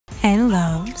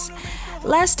is.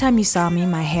 Last time you saw me,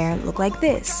 my hair looked like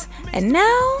this, and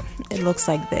now it looks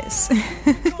like this.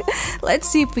 Let's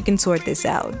see if we can sort this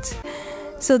out.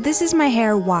 So this is my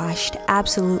hair washed,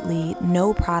 absolutely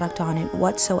no product on it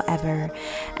whatsoever.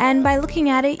 And by looking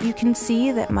at it, you can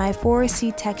see that my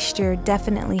 4C texture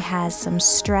definitely has some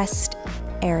stressed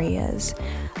areas.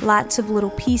 Lots of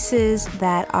little pieces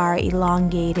that are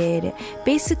elongated,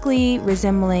 basically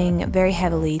resembling very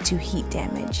heavily to heat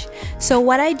damage. So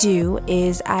what I do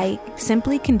is I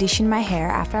simply condition my hair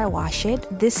after I wash it.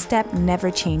 This step never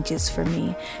changes for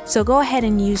me. So go ahead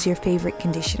and use your favorite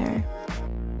conditioner.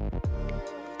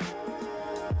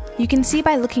 You can see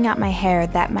by looking at my hair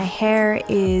that my hair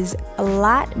is a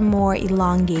lot more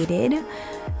elongated,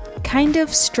 kind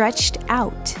of stretched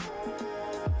out.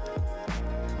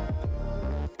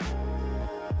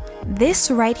 This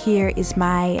right here is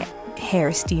my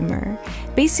hair steamer.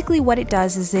 Basically what it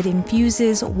does is it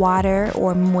infuses water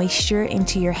or moisture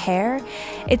into your hair.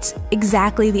 It's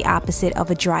exactly the opposite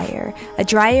of a dryer. A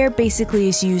dryer basically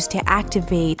is used to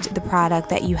activate the product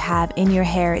that you have in your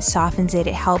hair. It softens it,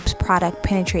 it helps product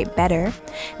penetrate better.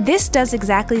 This does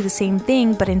exactly the same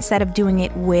thing, but instead of doing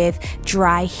it with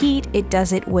dry heat, it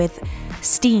does it with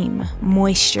steam,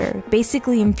 moisture,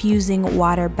 basically infusing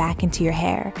water back into your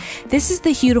hair. This is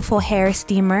the Beautiful Hair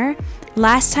Steamer.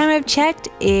 Last time I've checked,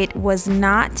 it was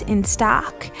not in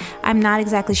stock. I'm not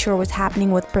exactly sure what's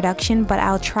happening with production, but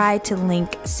I'll try to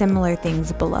link similar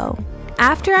things below.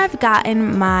 After I've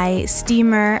gotten my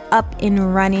steamer up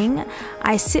and running,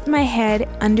 I sit my head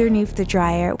underneath the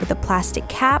dryer with a plastic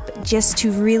cap just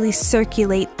to really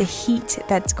circulate the heat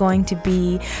that's going to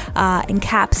be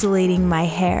encapsulating my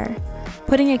hair.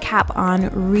 Putting a cap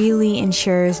on really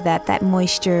ensures that that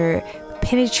moisture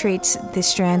penetrates the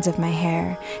strands of my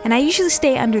hair, and I usually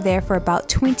stay under there for about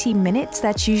 20 minutes.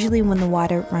 That's usually when the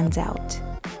water runs out.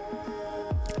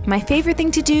 My favorite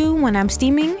thing to do when I'm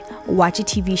steaming? Watch a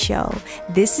TV show.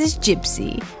 This is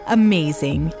Gypsy.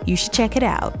 Amazing. You should check it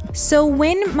out. So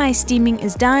when my steaming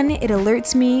is done, it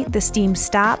alerts me, the steam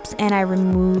stops, and I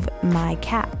remove my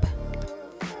cap.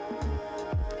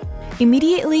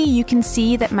 Immediately you can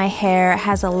see that my hair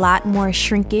has a lot more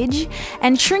shrinkage,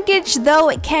 and shrinkage, though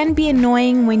it can be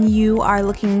annoying when you are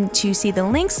looking to see the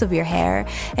lengths of your hair,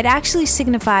 it actually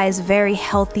signifies very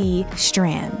healthy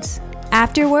strands.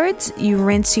 Afterwards, you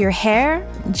rinse your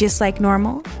hair just like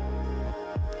normal.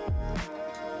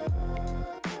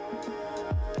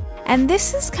 And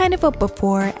this is kind of a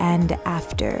before and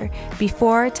after.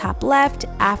 Before, top left,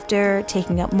 after,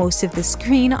 taking up most of the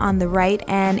screen on the right,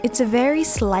 and it's a very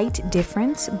slight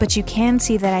difference, but you can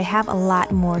see that I have a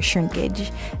lot more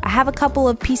shrinkage. I have a couple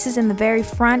of pieces in the very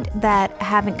front that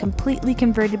haven't completely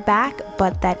converted back,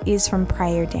 but that is from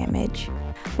prior damage.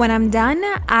 When I'm done,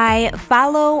 I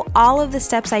follow all of the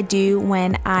steps I do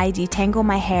when I detangle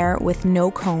my hair with no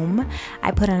comb.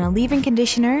 I put on a leave-in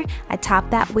conditioner, I top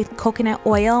that with coconut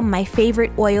oil, my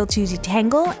favorite oil to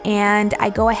detangle, and I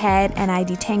go ahead and I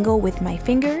detangle with my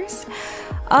fingers.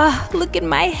 Oh, look at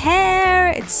my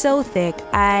hair! It's so thick.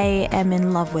 I am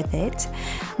in love with it.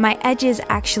 My edges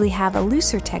actually have a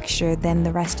looser texture than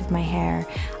the rest of my hair,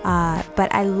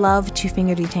 but I love to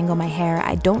finger detangle my hair.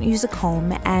 I don't use a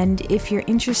comb, and if you're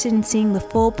interested in seeing the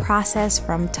full process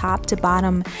from top to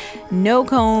bottom, no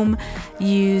comb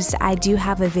used, I do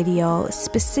have a video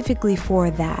specifically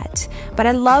for that. But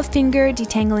I love finger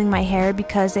detangling my hair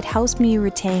because it helps me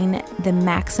retain the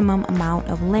maximum amount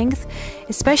of length,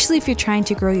 especially if you're trying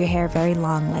to grow your hair very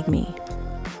long like me.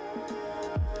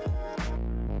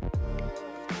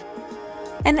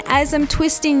 And as I'm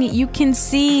twisting, you can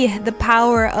see the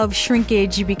power of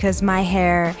shrinkage because my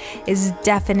hair is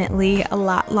definitely a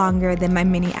lot longer than my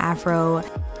mini afro.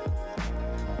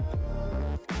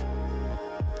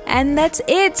 And that's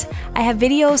it. I have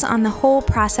videos on the whole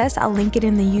process. I'll link it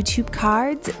in the YouTube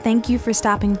cards. Thank you for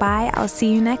stopping by. I'll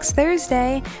see you next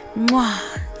Thursday. Mwah.